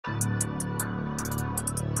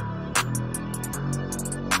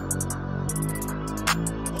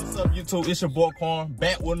YouTube? It's your boy Quan,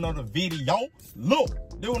 back with another video.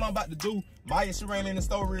 Look, this what I'm about to do. Maya, she ran in the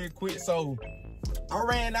store real quick, so I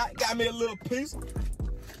ran out, got me a little piece.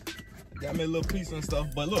 Got me a little piece and stuff.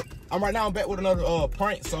 But look, I'm back with another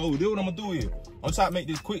prank. So this what I'm gonna do here. I'm trying to make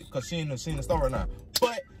this quick because she in the store right now.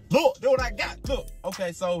 But look, this what I got. Look,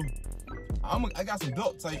 okay, so I got some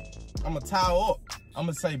duct tape. I'm gonna tie her up. I'm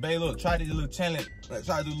gonna say, babe, look, try this little challenge. Like,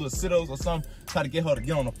 try to do little sit-ups or something. Try to get her to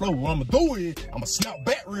get on the floor. What I'm gonna do is, I'm gonna snap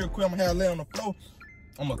back real quick. I'm gonna have her lay on the floor.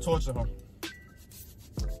 I'm gonna torture her.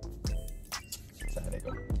 That's how that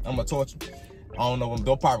go. I'm gonna torture her. I don't know what I'm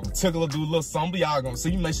doing. Probably gonna tickle her, do a little something. Y'all gonna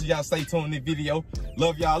see. Make sure y'all stay tuned in this video.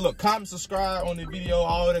 Love y'all. Look, comment, subscribe on this video,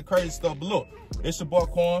 all that crazy stuff. But look, it's your boy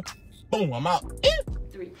Quan. Boom, I'm out.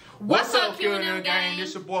 What's up, Q&M gang?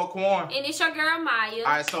 It's your boy Quan. And it's your girl, Maya.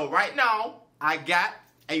 Alright, so right now, I got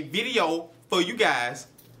a video for you guys.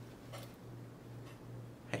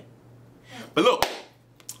 Hey. But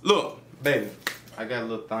look, baby, I got a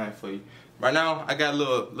little thing for you. Right now, I got a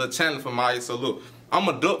little challenge for Maya. So look, I'm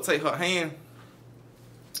gonna duct tape her hand.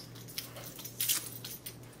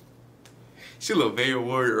 She look very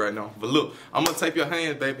worried right now. But look, I'm gonna tape your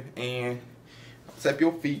hands, baby, and tape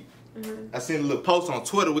your feet. I seen a little post on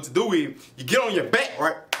Twitter. What to do is you get on your back,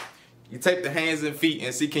 right? You tape the hands and feet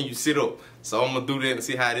and see can you sit up. So I'm gonna do that and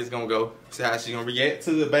see how this gonna go. See how she gonna react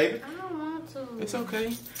to it, baby. I don't want to. It's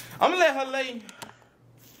okay. I'm gonna let her lay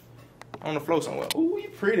on the floor somewhere. Ooh, you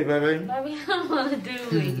pretty, baby. Baby, I don't want to do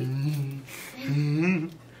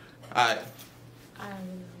it. Alright.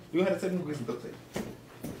 You gotta take me with some duct tape.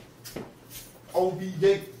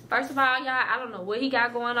 OBJ. First of all, y'all, I don't know what he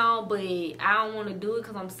got going on, but I don't want to do it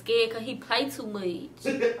because I'm scared because he play too much.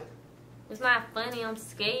 It's not funny. I'm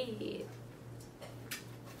scared.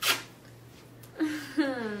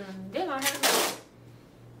 They're gonna hurt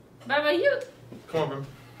me. Baby, you. Come on, bro.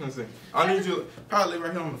 Let's see. I need you probably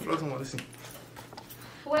right here on the floor somewhere. Let's see.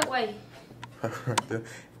 Wait. Right there.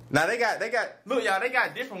 Now they got. Look, y'all, they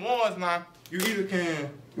got different ones now. You either can.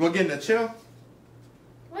 You wanna get in the chair?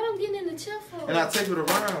 What I'm getting in the chair for? And I take it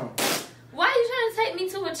around. Why are you trying to take me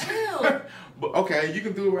to a chair? But okay, you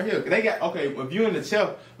can do it right here. They got if you in the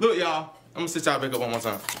chair. Look, y'all. I'm gonna sit y'all back up one more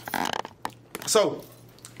time. So,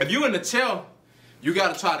 if you in the chair, you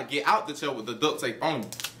gotta try to get out the chair with the duct tape on you.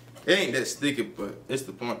 It ain't that sticky, but it's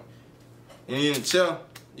the point. And you in the chair,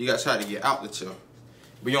 you gotta try to get out the chair.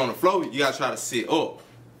 But you on the floor, you gotta try to sit up.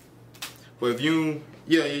 But if you,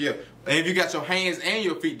 yeah. And if you got your hands and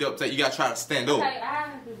your feet duct tape, you gotta try to stand up. Okay, I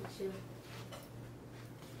do the chair.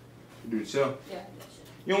 You do the chair? Yeah, I do the chair.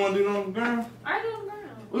 You don't wanna do it on the ground? I do it on the ground.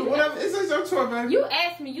 Whatever, it's your choice, baby. You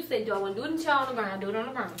asked me, you said, do I want to do it in the chair on the ground? Do it on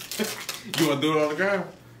the ground. You want to do it on the ground?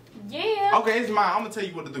 Yeah. Okay, it's mine. I'm going to tell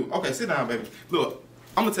you what to do. Okay, sit down, baby. Look,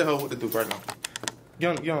 I'm going to tell her what to do right now.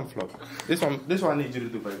 Get on the floor. This one I need you to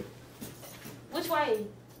do, baby. Which way?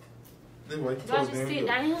 This way. Do I just sit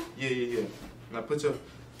down? Yeah. Now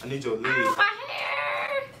I need your leg. Oh, my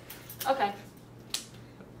hair. Okay.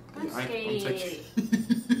 I'm I'm scared. taking.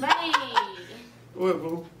 Babe. What,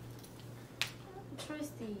 boo?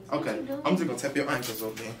 Okay, I'm just gonna tap your ankles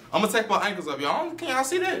up, man. I'm gonna tap my ankles up, y'all. Can y'all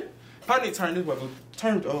see that? Probably need to turn this way, boo.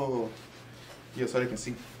 Turn, yeah, so they can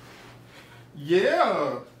see.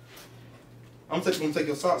 Yeah. I'm gonna take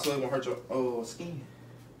your socks so it won't hurt your skin.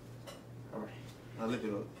 All right, now lift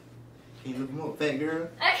it up. Can you lift them up, fat girl?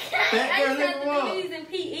 I can't. Fat girl, lift them them up. These in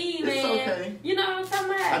PE, man. It's okay. You know what I'm talking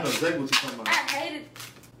about? I know exactly what you're talking about. I hate it.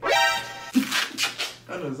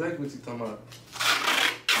 I know exactly what you're talking about.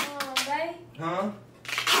 Babe. Huh?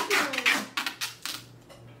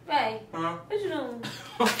 Babe. Huh? What you doing?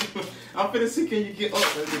 I'm finna see can you get up,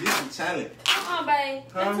 baby. This is a challenge. Babe.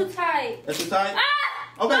 Huh? That's too tight. That's too tight?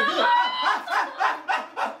 Ah! Okay, good.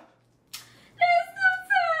 That's too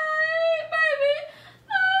tight, baby.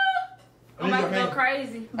 I'm about to go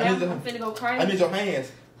crazy. I'm finna go crazy. I need your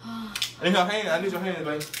hands. I need your hands. I need your hands,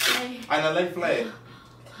 baby. Alright, now lay flat.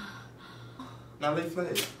 Now lay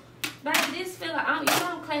flat. Baby, this feel like I'm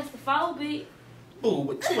claustrophobic. Ooh,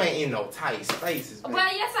 but you ain't in no tight spaces, baby.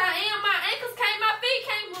 Well, yes, I am. My ankles can't. My feet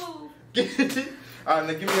can't move. Alright,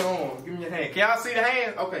 now give me your arm. Give me your hand. Can y'all see the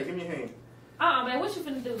hands? Okay, give me your hand. Man, what you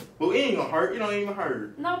finna do? Well, it ain't gonna hurt. It don't even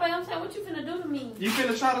hurt. No, babe, I'm saying, what you finna do to me? You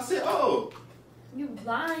finna try to sit up. You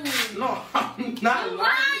lying. No, I'm not you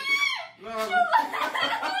lying. No, you lying.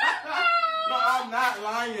 No, I'm not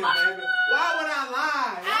lying, baby. Why would I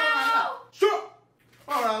lie? Why would I lie? Sure.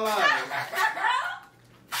 Why would I lie?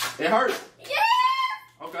 It hurts.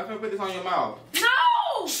 Yeah. Okay, I'm gonna put this on your mouth.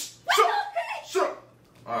 No. Sure.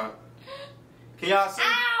 Alright. Can y'all see?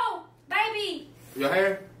 Ow, baby. Your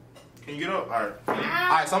hair? Can you get up? Alright.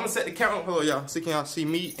 Alright, so I'm gonna set the camera up. Hello, y'all. See, can y'all see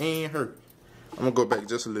me and her? I'm gonna go back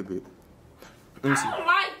just a little bit. Let me see. I don't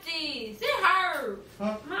like this. It hurt.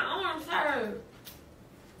 Huh? My arms hurt.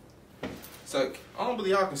 So I don't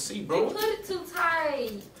believe y'all can see, bro. You put it too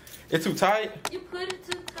tight. It's too tight? You put it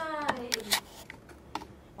too tight.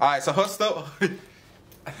 Alright, so her stuff.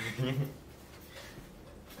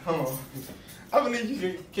 Hold on. I believe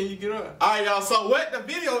you can you get up? Alright, y'all. So what the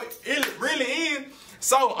video it really is,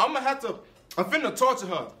 so I'm finna torture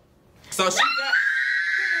her. So she got.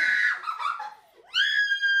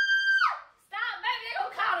 Stop, baby. They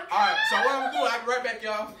gonna call the cops. Alright, so what I'm gonna do, I'll be right back,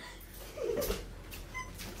 y'all.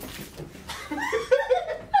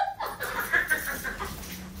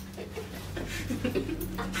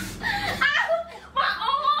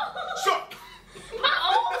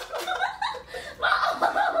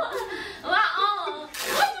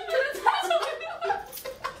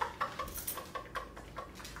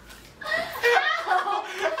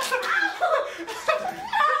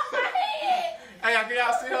 Can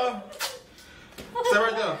y'all see her? Stay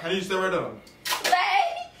right there. I need you to stay right there. Babe,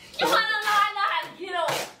 you might not know I know how to get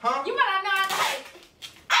up. Huh? You might not know how to like.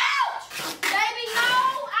 Ouch! Baby, no!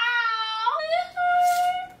 Ow!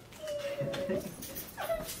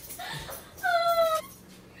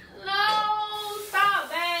 No! Stop,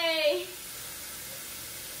 babe.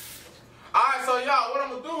 Alright, so y'all, what I'm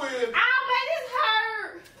gonna do is. Ow, babe, this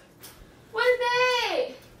hurt. What is that?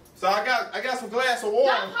 So I got some glass of water.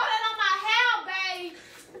 Don't put it on my hair, babe.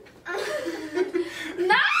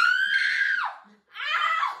 No! Ow!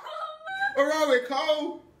 What's wrong with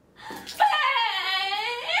Cole?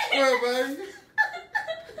 Babe! What, baby?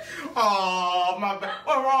 Oh, my bad.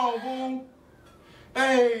 What's wrong, boo?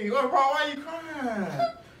 Hey, what's wrong? Why you crying?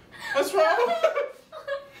 What's wrong?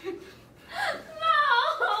 No!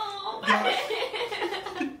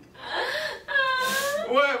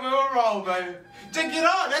 What's wrong, baby? Just get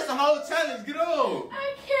up. That's the whole challenge. Get up.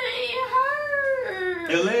 I can't. It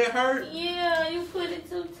hurt. Your leg hurt? Yeah, you put it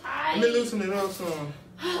too tight. Let me loosen it up some.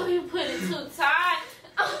 Oh, you put it too tight.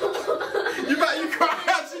 You crying?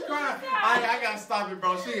 She crying. I gotta stop it,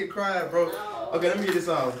 bro. She ain't crying, bro. No. Okay, let me get this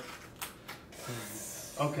off.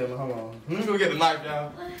 Okay, well, hold on. Let me go get the knife,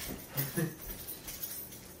 y'all.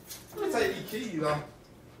 Let me take these keys off.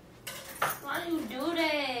 Why you do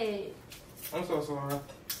that? I'm so sorry.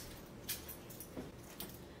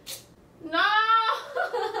 No! Ah!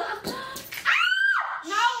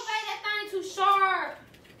 No, babe, that thing too sharp.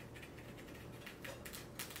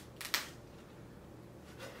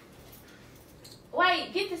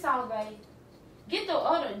 Wait, get this off, babe. Get the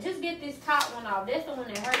other, just get this top one off. That's the one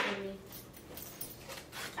that hurting me.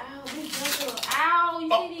 Ow, you gentle. Ow, you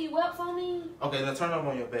see these whelps on me? Okay, now turn up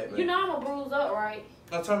on your back, baby. You know I'm gonna bruise up, right?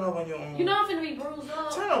 Now turn up on your You know I'm finna be bruised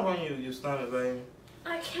up. Turn up on your stomach, baby.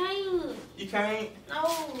 I can't. You can't?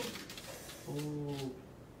 No. Ooh.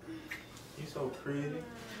 You so pretty.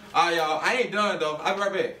 Alright, y'all. I ain't done, though. I'll be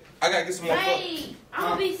right back. I gotta get some more Babe, I'm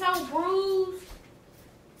gonna be so bruised.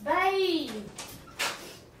 Babe.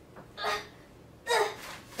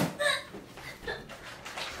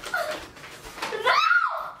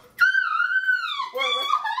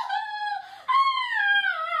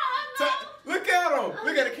 Look at him.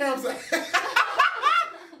 Look at the camera. Look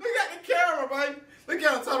at the camera, baby. Look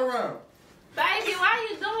at him. Turn around. Baby, why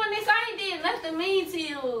you doing this? I ain't did nothing mean to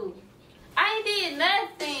you. I ain't did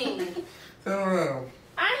nothing. Turn around.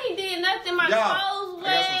 I ain't did nothing. My Y'all, clothes I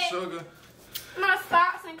wet. got some sugar. My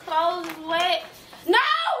socks and clothes is wet. No,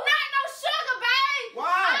 not no sugar, babe.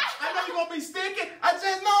 Why? I know you're gonna be sticky. I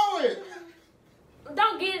just know it.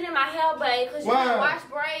 Don't get it in my hair, babe, because you Why? don't wash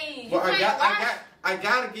braids. Well, You can't wash. I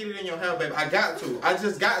gotta get it in your hair, baby. I got to. I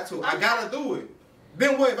just got to. I gotta do it.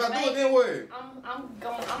 Then what? If I do it, then what? I'm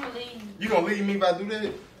gonna leave. You gonna leave me if I do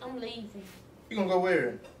that? I'm leaving. You gonna go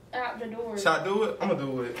where? Out the door. Should I do it? I'm gonna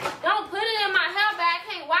do it. Don't put it in my hair, babe. I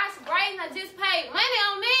can't wash braids. I just paid money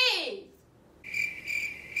on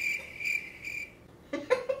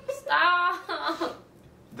this. Stop.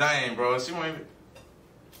 Dang, bro. She won't even.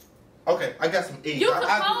 Okay, I got some eggs. You I'll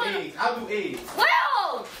can do hold eggs. I'll do eggs.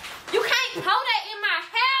 Well, you can't hold that in my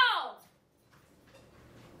hair.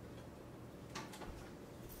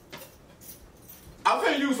 I'm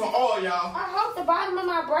finna use some oil, y'all. I hope the bottom of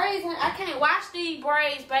my braids. I can't wash these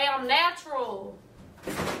braids, babe. I'm natural.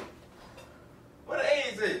 Where the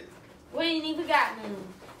eggs at? We ain't even got none.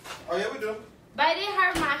 Oh, yeah, we do. Babe, it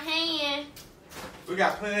hurt my hand. We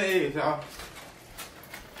got plenty of eggs, y'all.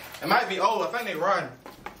 It might be old. I think they run.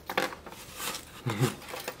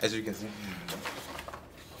 As you can see.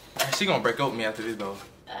 She gonna break up me after this, though.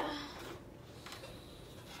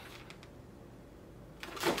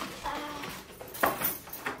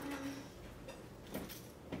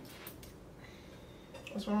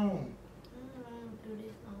 What's wrong? I don't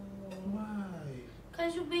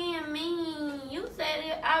Cause you being mean. You said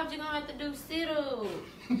it. I was just gonna have to do sit-ups.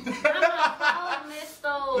 I'm messed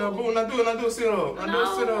up. No, boo, not do a sit-up. Not do a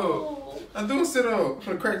sit-up. Not do a sit-up.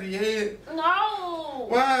 For the crack of your head. No.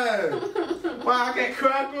 Why? Why I can't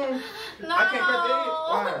crack them? No. I can't crack the head.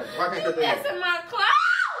 Why? Why I can't crack the head? You messing my clothes.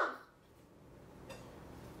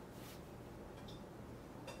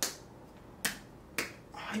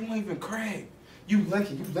 Oh, you won't even crack. You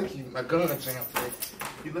lucky my gun jammed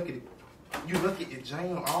today. You lucky it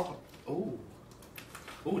jammed off. Ooh.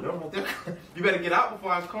 Ooh, that right there. You better get out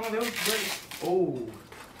before I come. That was great. Ooh.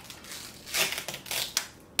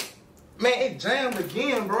 Man, it jammed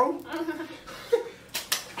again, bro.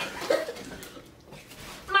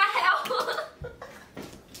 My hell.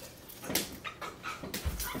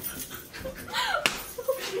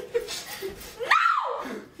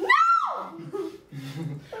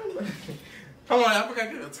 Hold on, I forgot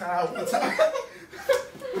to get a towel.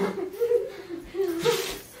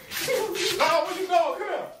 Oh, where you going? Come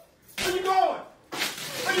here. Where you going?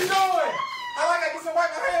 Where you going? I gotta get some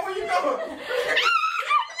wipe my hand. Where you going?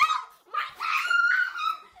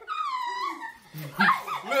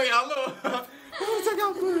 Look, y'all, look. Check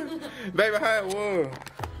out good. Baby, how it was.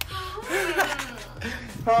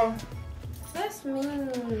 Huh? That's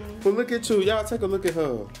mean. But look at you. Y'all take a look at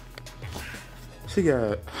her. She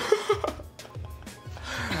got...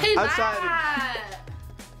 He lied.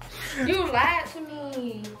 You lied to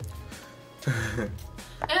me. And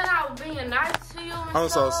I was being nice to you and I'm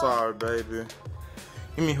so stuff. sorry, baby.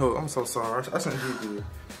 Give me hope. I'm so sorry. I shouldn't do this.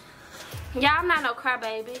 Yeah, I'm not no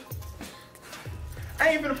crybaby. I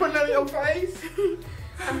ain't finna put that in your face.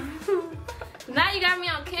 Now you got me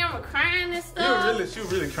on camera crying and stuff. She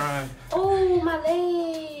was really crying. Oh, my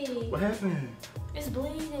leg. What happened? It's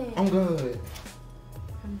bleeding. I'm good.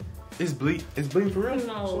 It's bleeding for real?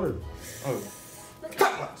 No. Swear. Oh. Look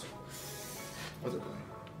at What's it doing?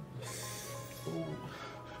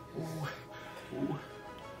 Ooh. Ooh.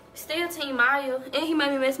 Still Team Maya. And he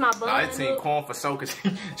made me miss my bun. I Team Quan for so cause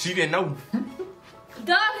she didn't know.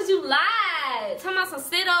 Duh, cause you lied. Talking about some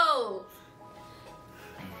sit-ups.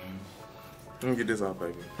 Let me get this off,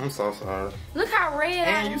 baby. I'm so sorry. Look how red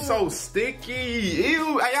I am. Man, you so sticky.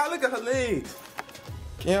 Ew. Hey, y'all look at her legs.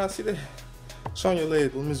 Can y'all see that? Show your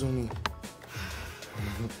legs. Let me zoom in.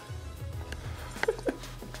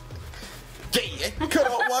 Yeah. Cut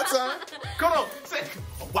off one time. Cut off.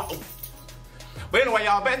 Wow. But anyway,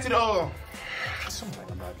 y'all, back to the something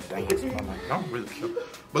about that. I'm really cute.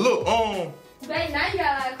 But look, Babe, now you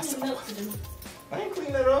gotta clean up to do. I ain't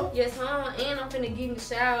clean that up. Yes, huh? And I'm finna get in the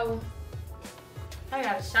shower. I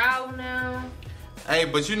got a shower now. Hey,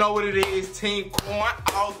 but you know what it is, Team Quan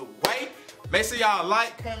all the way. Make sure y'all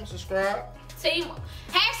like, comment, subscribe.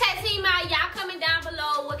 Hashtag Team Maya, y'all comment down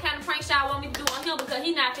below what kind of prank y'all want me to do on him because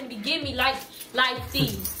he not finna be giving me like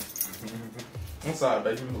these. I'm sorry,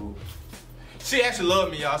 baby. Move. She actually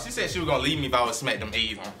loved me, y'all. She said she was gonna leave me if I would smack them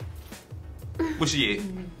eggs on. Where she at?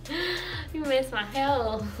 You messed my hair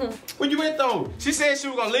up. Where you at though? She said she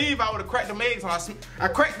was gonna leave. I would have cracked them eggs on. I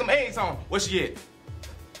cracked them eggs on. Where she at?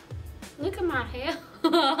 Look at my hair.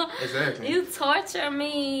 Exactly. You torture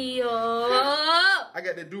me. Oh. I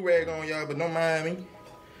got that do-rag on, y'all, but don't mind me.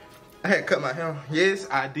 I had to cut my hair. Yes,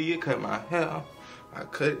 I did cut my hair. I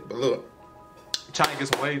cut it, but look. Trying to get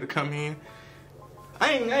some waves to come in.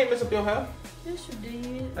 I ain't mess up your hair. Yes, you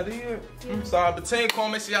did. I did. Yeah. I'm sorry, but Team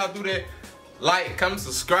Quan, make sure y'all do that. Like, comment,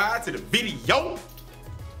 subscribe to the video.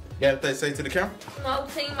 You got anything to say to the camera? No,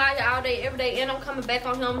 Team Maya all day, every day, and I'm coming back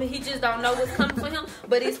on him. He just don't know what's coming for him,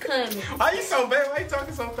 but it's coming. Why you so bad? Why you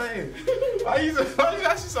talking so fast? Why you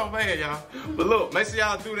so bad, y'all? But look, make sure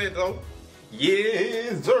y'all do that though.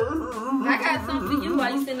 Yes, sir. I got something for you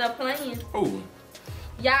while you sitting up playing. Ooh.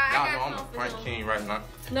 Yeah, I Y'all got know I'm a something prank for him. king right now.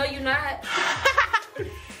 No, you're not.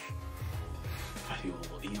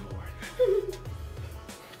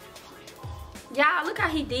 Y'all, look how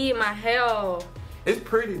he did my hair. It's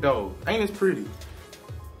pretty though. Ain't it pretty?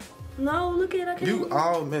 No, look at it. You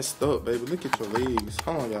all messed up, baby. Look at your legs.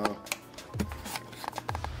 Hold on, y'all.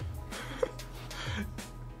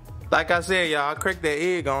 Like I said, y'all, I cracked that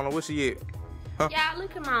egg on her. Where she at? Huh? Y'all,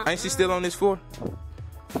 look at my. Ain't she still on this floor?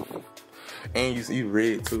 And you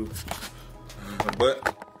red too.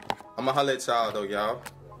 But I'ma holler at y'all though, y'all.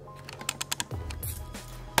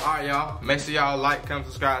 Alright, y'all. Make sure y'all like, comment,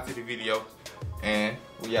 subscribe to the video. And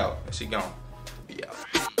we out. She gone. We out.